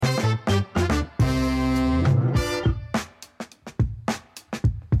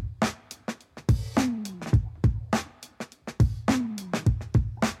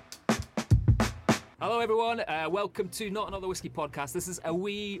everyone. Welcome to Not Another Whiskey Podcast. This is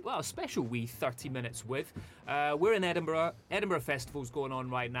a special 30 minutes with. We're in Edinburgh. Edinburgh Festival's going on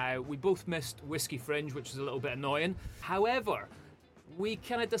right now. We both missed Whiskey Fringe, which is a little bit annoying. However, we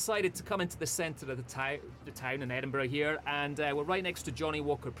kind of decided to come into the centre of the town in Edinburgh here, and we're right next to Johnnie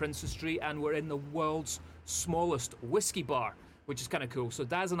Walker Princes Street, and we're in the world's smallest whiskey bar, which is kind of cool. So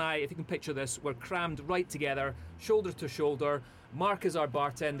Daz and I, if you can picture this, we're crammed right together, shoulder to shoulder. Mark is our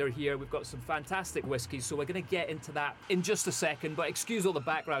bartender here. We've got some fantastic whiskies, so we're going to get into that in just a second, but excuse all the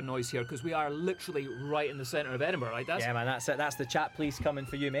background noise here, because we are literally right in the centre of Edinburgh, right, Daz? Yeah, man, that's it. That's the chat police coming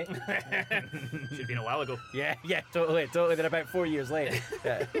for you, mate. Should have been a while ago. Yeah, totally. They're about 4 years late.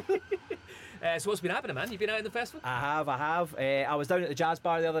 Yeah. So what's been happening, man? You've been out in the festival? I have. I was down at the jazz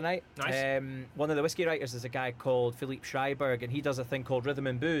bar the other night. Nice. One of the whiskey writers is a guy called Philippe Schreiberg, and he does a thing called Rhythm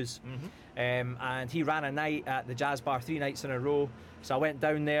and Booze. Mm-hmm. And he ran a night at the jazz bar 3 nights in a row. So I went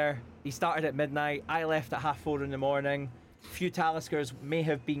down there. He started at midnight. I left at 4:30 in the morning. A few Taliskers may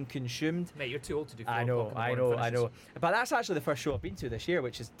have been consumed. Mate, you're too old to do 4 I o'clock in the morning know. finishes. But that's actually the first show I've been to this year,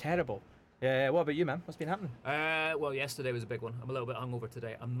 which is terrible. What about you, man? What's been happening? Well, yesterday was a big one. I'm a little bit hungover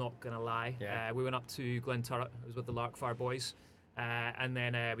today, I'm not going to lie. Yeah. We went up to Glenturret. I was with the Larkfire boys. And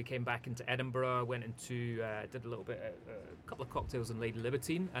then we came back into Edinburgh, went into, did a little bit, a couple of cocktails in Lady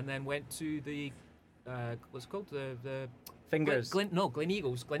Libertine, and then went to the, what's it called? The Fingers. Glen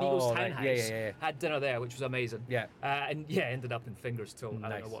Eagles Oh, right. Townhouse. Yeah. Had dinner there, which was amazing. Yeah. Ended up in Fingers till I don't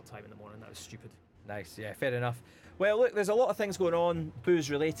Nice. know what time in the morning. That was stupid. Nice, yeah, fair enough. Well, look, there's a lot of things going on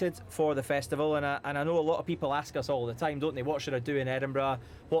booze related for the festival, and I know a lot of people ask us all the time, don't they? What should I do in Edinburgh?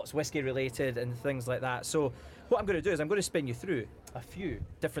 What's whiskey related and things like that. So what I'm going to do is I'm going to spin you through a few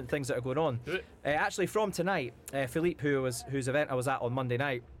different things that are going on. Do it. Actually, from tonight, Philippe, whose event I was at on Monday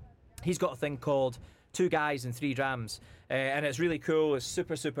night, he's got a thing called 2 Guys and 3 Drams, and it's really cool. It's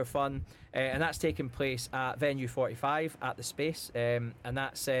super fun, and that's taking place at Venue 45 at the Space, and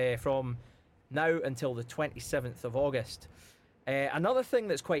that's from now until the 27th of August. Another thing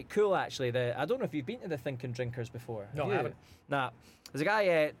that's quite cool, actually, I don't know if you've been to the Thinking Drinkers before. No, Have I you? haven't. Nah. There's a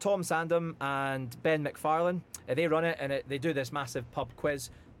guy, Tom Sandham and Ben McFarlane. They run it, and they do this massive pub quiz.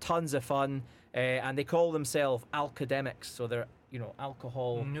 Tons of fun, and they call themselves Alcademics, so they're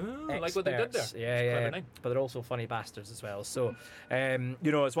alcohol like what they did there. experts. Yeah, It's a clever name. But they're also funny bastards as well. So,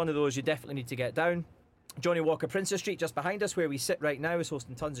 it's one of those you definitely need to get down. Johnnie Walker Princes Street, just behind us where we sit right now, is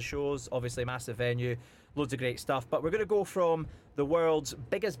hosting tons of shows. Obviously, massive venue, loads of great stuff. But we're going to go from the world's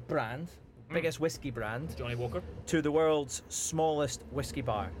biggest whiskey brand, Johnnie Walker. to the world's smallest whiskey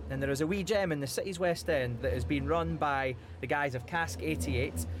bar. And there is a wee gem in the city's West End that has been run by the guys of Cask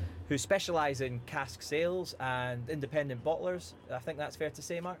 88, who specialise in cask sales and independent bottlers. I think that's fair to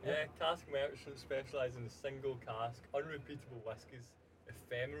say, Mark? Yeah, cask merchants specialise in single cask, unrepeatable whiskies.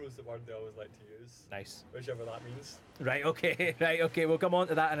 Ephemeral is the word they always like to use. Nice. Whichever that means. Right, okay. We'll come on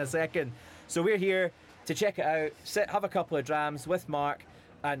to that in a second. So we're here to check it out, have a couple of drams with Mark,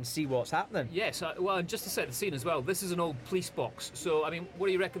 and see what's happening. Yes, and just to set the scene as well, this is an old police box. So, I mean, what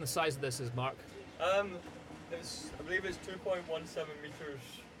do you reckon the size of this is, Mark? I believe it's 2.17 metres,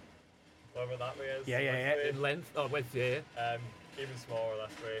 whatever that way is. Yeah. Way. In length? Oh, width, yeah. Even smaller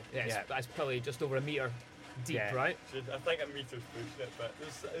this way. Yeah, that's probably just over a metre deep, Yeah. right? I think a metre's pushing it, but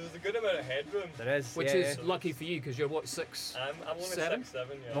there's a good amount of headroom. There is. Which yeah, is yeah. lucky for you, because you're, what, 6? I'm only 7? 6'7",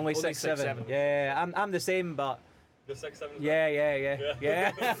 yeah. Only 6'7". 6'7". Yeah, I'm the same, but You're 6'7". yeah.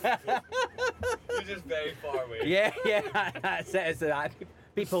 You're just very far away. Yeah, that's it. It's that.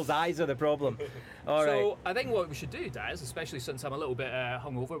 People's eyes are the problem. All right. So I think what we should do, Daz, especially since I'm a little bit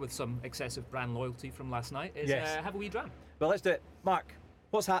hungover with some excessive brand loyalty from last night, is Yes. have a wee dram. Well, let's do it. Mark,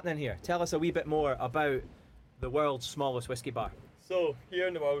 what's happening here? Tell us a wee bit more about the world's smallest whiskey bar. So, here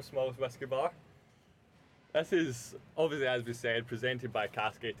in the world's smallest whiskey bar, this is, obviously as we said, presented by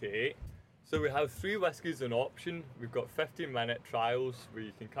Cask 88. So we have 3 whiskies on option. We've got 15-minute trials where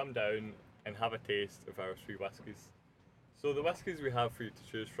you can come down and have a taste of our 3 whiskies. So the whiskies we have for you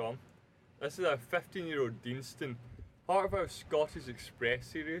to choose from. This is our 15-year-old Deanston, part of our Scottish Express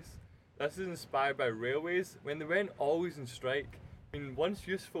series. This is inspired by railways when they weren't always in strike. I mean, once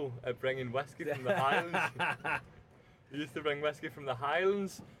useful at bringing whiskey from the Highlands. We used to bring whiskey from the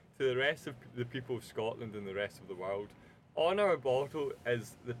Highlands to the rest of the people of Scotland and the rest of the world. On our bottle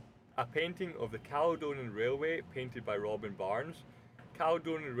is a painting of the Caledonian Railway painted by Robin Barnes.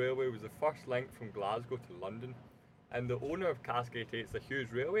 Caledonian Railway was the first link from Glasgow to London. And the owner of Cask 88 is a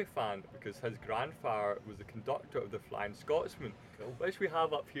huge railway fan because his grandfather was the conductor of the Flying Scotsman, which we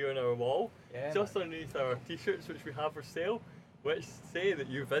have up here on our wall, just underneath our t-shirts which we have for sale, which say that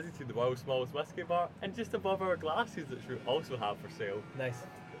you visited the world's smallest whiskey bar, and just above our glasses which we also have for sale. Nice.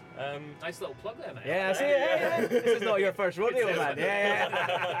 Nice little plug there, mate. Yeah, I see it. Yeah. This is not your first rodeo, man.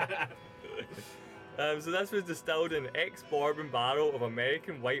 Yeah. So this was distilled in ex-bourbon barrel of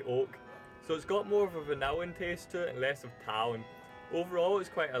American white oak. So it's got more of a vanillian taste to it and less of talon. Overall, it's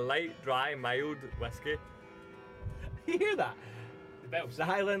quite a light, dry, mild whiskey. You hear that? The bells. The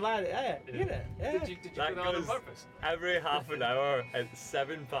Highland lad. Yeah, you hear it? Yeah. Did you That put that on goes purpose? every half an hour at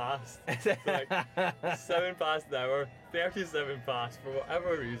 7 past. So like 7 past an hour, 37 past for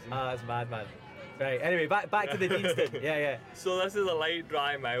whatever reason. That's mad, man. Right. Anyway, back to the Deanston. Yeah. So this is a light,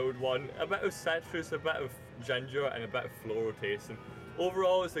 dry, mild one. A bit of citrus, a bit of ginger, and a bit of floral taste. And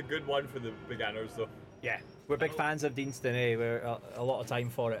overall, it's a good one for the beginners, though. Yeah. We're big fans of Deanston. We're a lot of time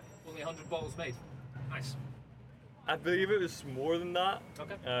for it. Only 100 bottles made. Nice. I believe it was more than that.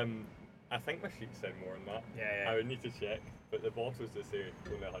 Okay. I think my sheet said more than that. Yeah. I would need to check, but the bottles just say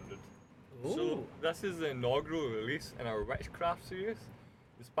only 100. Ooh. So this is the inaugural release in our Witchcraft series.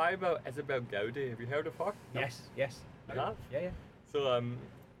 It's by Isabel Gowdy. Have you heard of her? Yes. You have? Yeah. So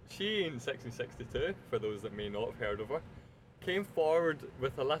she in 1662, for those that may not have heard of her, came forward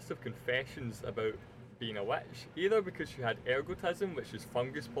with a list of confessions about being a witch, either because she had ergotism, which is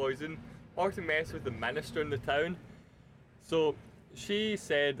fungus poison, or to mess with the minister in the town. So she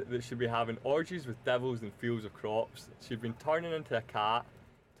said that she'd be having orgies with devils in fields of crops. She'd been turning into a cat,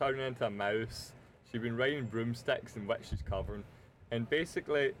 turning into a mouse. She'd been riding broomsticks in witches' covering, and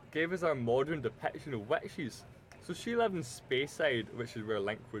basically gave us our modern depiction of witches. So she lived in Speyside, which is where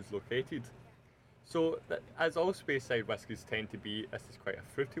Linkwood's located. So as all Speyside whiskies tend to be, this is quite a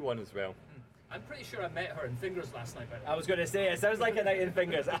fruity one as well. I'm pretty sure I met her in Fingers last night, by the way. I was going to say, it sounds like a night in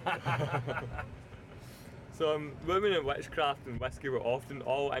Fingers. So women in witchcraft and whiskey were often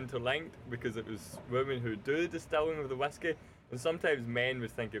all interlinked because it was women who do the distilling of the whiskey, and sometimes men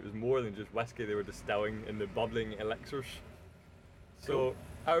would think it was more than just whiskey they were distilling in the bubbling elixirs. So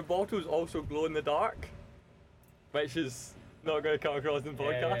our bottles also glow in the dark, which is not going to come across in the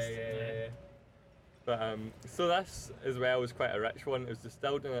podcast. Yeah. But so this as well was quite a rich one. It was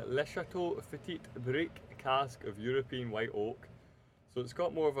distilled in a Le Chateau Petit Brique cask of European white oak. So it's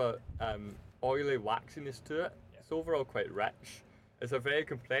got more of a oily waxiness to it. It's overall quite rich. It's a very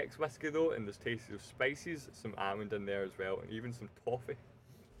complex whiskey though, and there's tastes of spices, some almond in there as well, and even some toffee.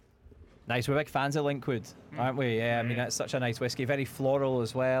 Nice. We're big fans of Linkwood, aren't we? Yeah. I mean, that's such a nice whiskey. Very floral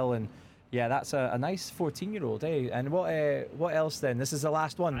as well, and yeah, that's a nice 14-year-old, eh? And what else then? This is the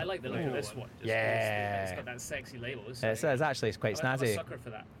last one. I like the look of this one. Just Yeah. It's got that sexy label. It's quite I'm a snazzy. sucker for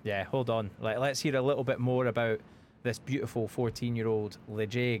that. Yeah, hold on. Let's hear a little bit more about this beautiful 14-year-old Le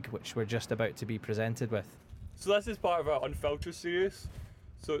Jague, which we're just about to be presented with. So this is part of our unfiltered series.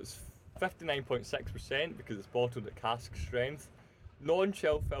 So it's 59.6% because it's bottled at cask strength.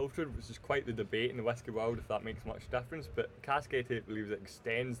 Non-chill filtered, which is quite the debate in the whiskey world if that makes much difference, but Cask 88 believes it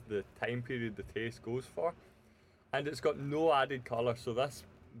extends the time period the taste goes for. And it's got no added colour, so this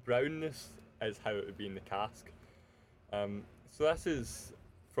brownness is how it would be in the cask. So this is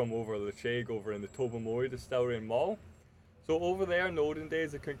from over Le Jague over in the Tobermory distillery in Mull. So over there in the olden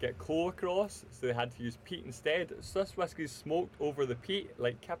days they couldn't get coal across, so they had to use peat instead. So this whiskey is smoked over the peat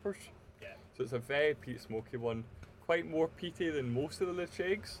like kippers. Yeah. So it's a very peat smoky one. Quite more peaty than most of the Le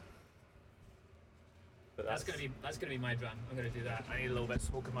Jagues. But That's gonna be my dram. I'm gonna do that. I need a little bit of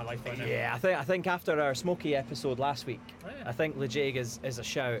smoke in my life right now. Yeah, I think after our smoky episode last week, Oh, yeah. I think Le Jague is a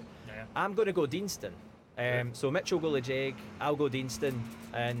shout. Yeah. I'm going to go Deanston. So Mitch will go Le Jague, I'll go Deanston,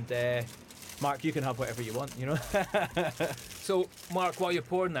 and Mark, you can have whatever you want, you know. So, Mark, while you're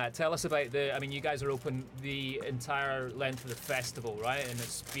pouring that, tell us about you guys are open the entire length of the festival, right? And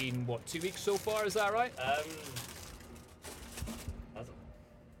it's been, 2 weeks so far, is that right?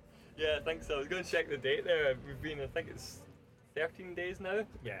 Yeah, I think so. I was going to check the date there. We've been, I think it's 13 days now.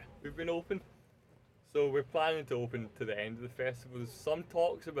 Yeah. We've been open. So we're planning to open to the end of the festival. There's some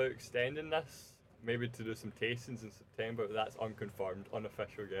talks about extending this, maybe to do some tastings in September, but that's unconfirmed,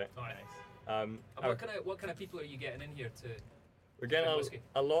 unofficial yet. Oh, nice. Um, And what kind of people are you getting in here to? We're getting whiskey?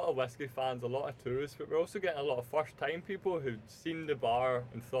 a lot of whiskey fans, a lot of tourists, but we're also getting a lot of first-time people who'd seen the bar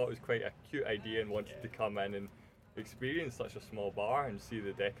and thought it was quite a cute idea and wanted to come in and experience such a small bar and see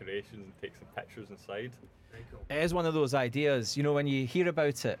the decorations and take some pictures inside. Very cool. It is one of those ideas, you know, when you hear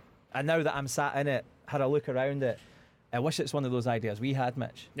about it, and now that I'm sat in it, had a look around it, I wish it's one of those ideas we had,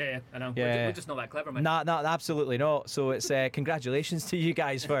 Mitch. Yeah, I know. Yeah. We're just not that clever, man. No, absolutely not. So it's congratulations to you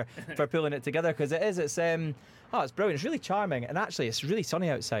guys for pulling it together, because it's brilliant. It's really charming, and actually it's really sunny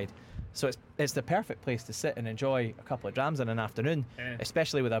outside, so it's the perfect place to sit and enjoy a couple of drams in an afternoon, Yeah.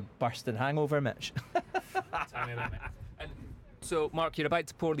 especially with a bursting hangover, Mitch. Tell me about it. And So, Mark, you're about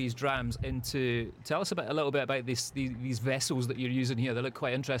to pour these drams into. Tell us a little bit about these vessels that you're using here. They look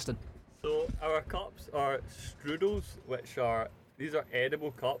quite interesting. So our cups are strudels, these are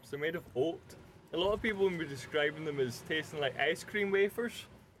edible cups. They're made of oat. A lot of people will be describing them as tasting like ice cream wafers.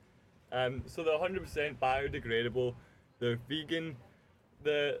 So they're 100% biodegradable. They're vegan.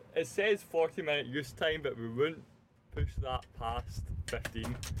 It says 40-minute use time, but we wouldn't push that past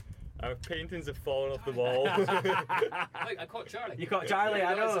 15. Our paintings have fallen off the wall. I caught Charlie. You caught Charlie,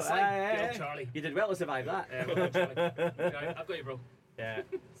 I know. Good old Charlie. You did well to survive that. Well done, Charlie. I've got you, bro. Yeah.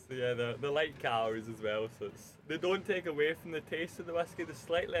 So yeah, they're light calories as well. So they don't take away from the taste of the whiskey. They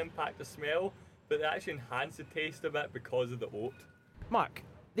slightly impact the smell, but they actually enhance the taste a bit because of the oat. Mark,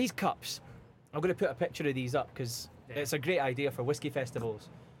 these cups, I'm going to put a picture of these up because it's a great idea for whiskey festivals.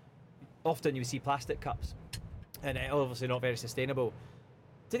 Often you see plastic cups, and obviously not very sustainable.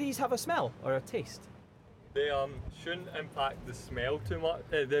 Do these have a smell or a taste? They shouldn't impact the smell too much.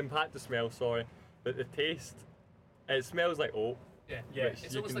 They impact the smell, sorry, but the taste, it smells like oat. Yeah. Which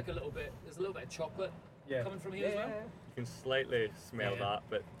It's you almost can- like a little bit. There's a little bit of chocolate coming from here as well. You can slightly smell Yeah. that,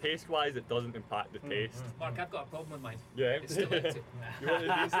 but taste-wise, it doesn't impact the taste. Mark, I've got a problem with mine. Yeah. It's still empty. You want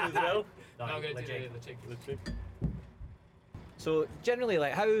the decent as well? No, I'm going to do legit. the chicken. Literally. So generally,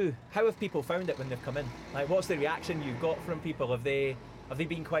 like, how have people found it when they've come in? Like, what's the reaction you've got from people? Have they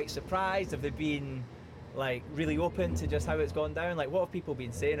been quite surprised? Have they been like really open to just how it's gone down? Like, what have people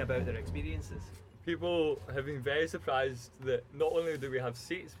been saying about their experiences? People have been very surprised that not only do we have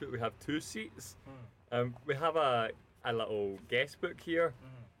seats, but we have 2 seats. We have a little guest book here.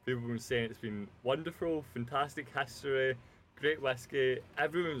 People have been saying it's been wonderful, fantastic history, great whiskey.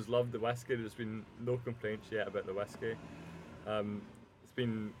 Everyone's loved the whiskey. There's been no complaints yet about the whiskey.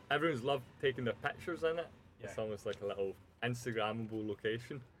 Everyone's loved taking their pictures in it. It's almost like a little Instagrammable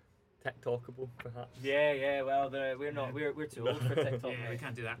location, TikTokable perhaps. Yeah. Well, we're too old for TikTok. Yeah, we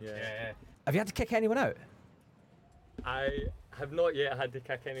can't do that. Yeah. Have you had to kick anyone out? I have not yet had to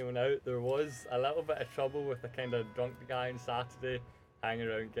kick anyone out. There was a little bit of trouble with a kind of drunk guy on Saturday, hanging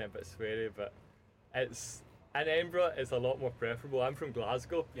around getting a bit sweary, but in Edinburgh it's a lot more preferable. I'm from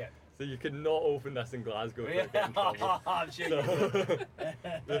Glasgow, so you could not open this in Glasgow without getting in trouble. I'm sure So,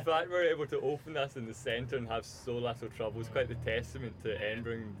 the fact we're able to open this in the centre and have so little trouble is quite the testament to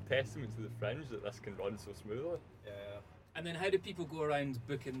Edinburgh and testament to the Fringe that this can run so smoothly. And then how do people go around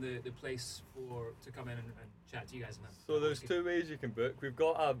booking the place to come in and chat to you guys? So there's 2 ways you can book. We've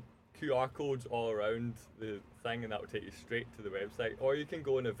got QR codes all around the thing, and that will take you straight to the website. Or you can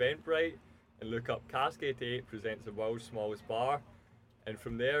go on Eventbrite and look up Cask 88 presents the world's smallest bar, and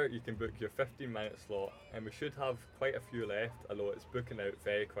from there you can book your 15-minute slot. And we should have quite a few left, although it's booking out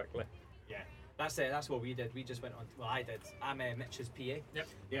very quickly. Yeah. That's it. That's what we did. We just went on. Well, I did. I'm Mitch's PA. Yep.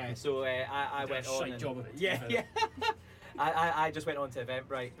 Yeah. So I went on. Shite and- job of it, to be Yeah. fair. Yeah. I just went on to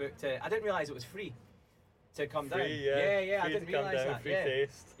Eventbrite, booked it. I didn't realise it was free to come down. Free, yeah. I Free didn't to come realise down, that. free Yeah.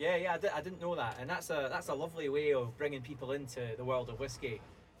 taste. Yeah. I didn't know that, and that's a lovely way of bringing people into the world of whiskey.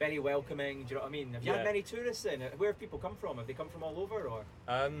 Very welcoming. Do you know what I mean? Have you had Yeah. many tourists in? Where have people come from? Have they come from all over, or?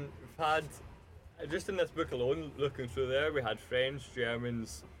 We've had, just in this book alone, looking through there, we had French,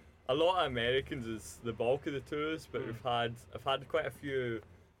 Germans, a lot of Americans is the bulk of the tourists, but I've had quite a few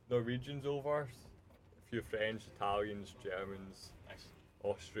Norwegians over, a few French, Italians, Germans,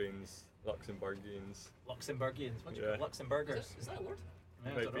 Austrians, Luxembourgians. Luxembourgians. What do you Yeah. call Luxembourgers? Is that a word?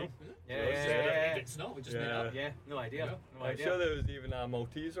 Yeah, I Might don't be. know. Is it? Yeah, Yeah, yeah, yeah, yeah, yeah. yeah. It's not. We just Yeah. made it up. Yeah, no idea. Yeah. No I'm idea. sure there was even a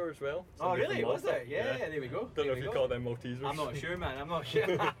Malteser as well. Oh, somebody really? from Was Malta. there? Yeah, there we go. Don't There know we if you go. call them Maltesers. I'm not sure, man. I'm not sure.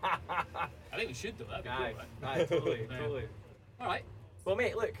 I think we should do that. That'd be cool, right? Aye, totally, Yeah. totally. All right. Well,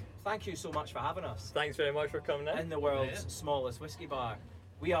 mate, look, thank you so much for having us Thanks very much for coming in. in the world's Yeah. smallest whiskey bar.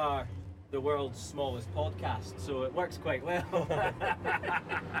 We are the world's smallest podcast, so it works quite well.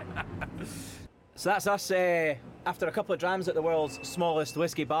 So that's us after a couple of drams at the world's smallest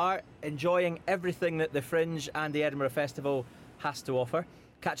whiskey bar, enjoying everything that the Fringe and the Edinburgh Festival has to offer.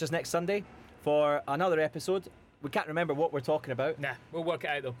 Catch us next Sunday for another episode. We can't remember what we're talking about. Nah, we'll work it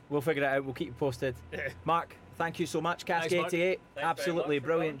out though. We'll figure it out. We'll keep you posted. Mark, thank you so much. Cask Thanks, Mark. 88, very absolutely much for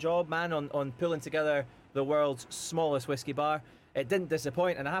brilliant job, man, on pulling together the world's smallest whiskey bar. It didn't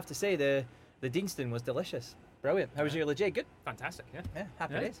disappoint, and I have to say the Deanston was delicious. Brilliant. How was your legit? Good? Fantastic. Yeah. Yeah,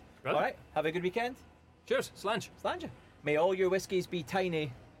 happy Yeah, days. brilliant. All right, have a good weekend. Cheers. Slange. Slanja. May all your whiskies be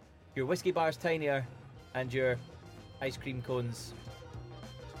tiny, your whiskey bars tinier, and your ice cream cones.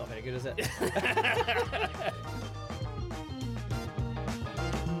 Not very good, is it?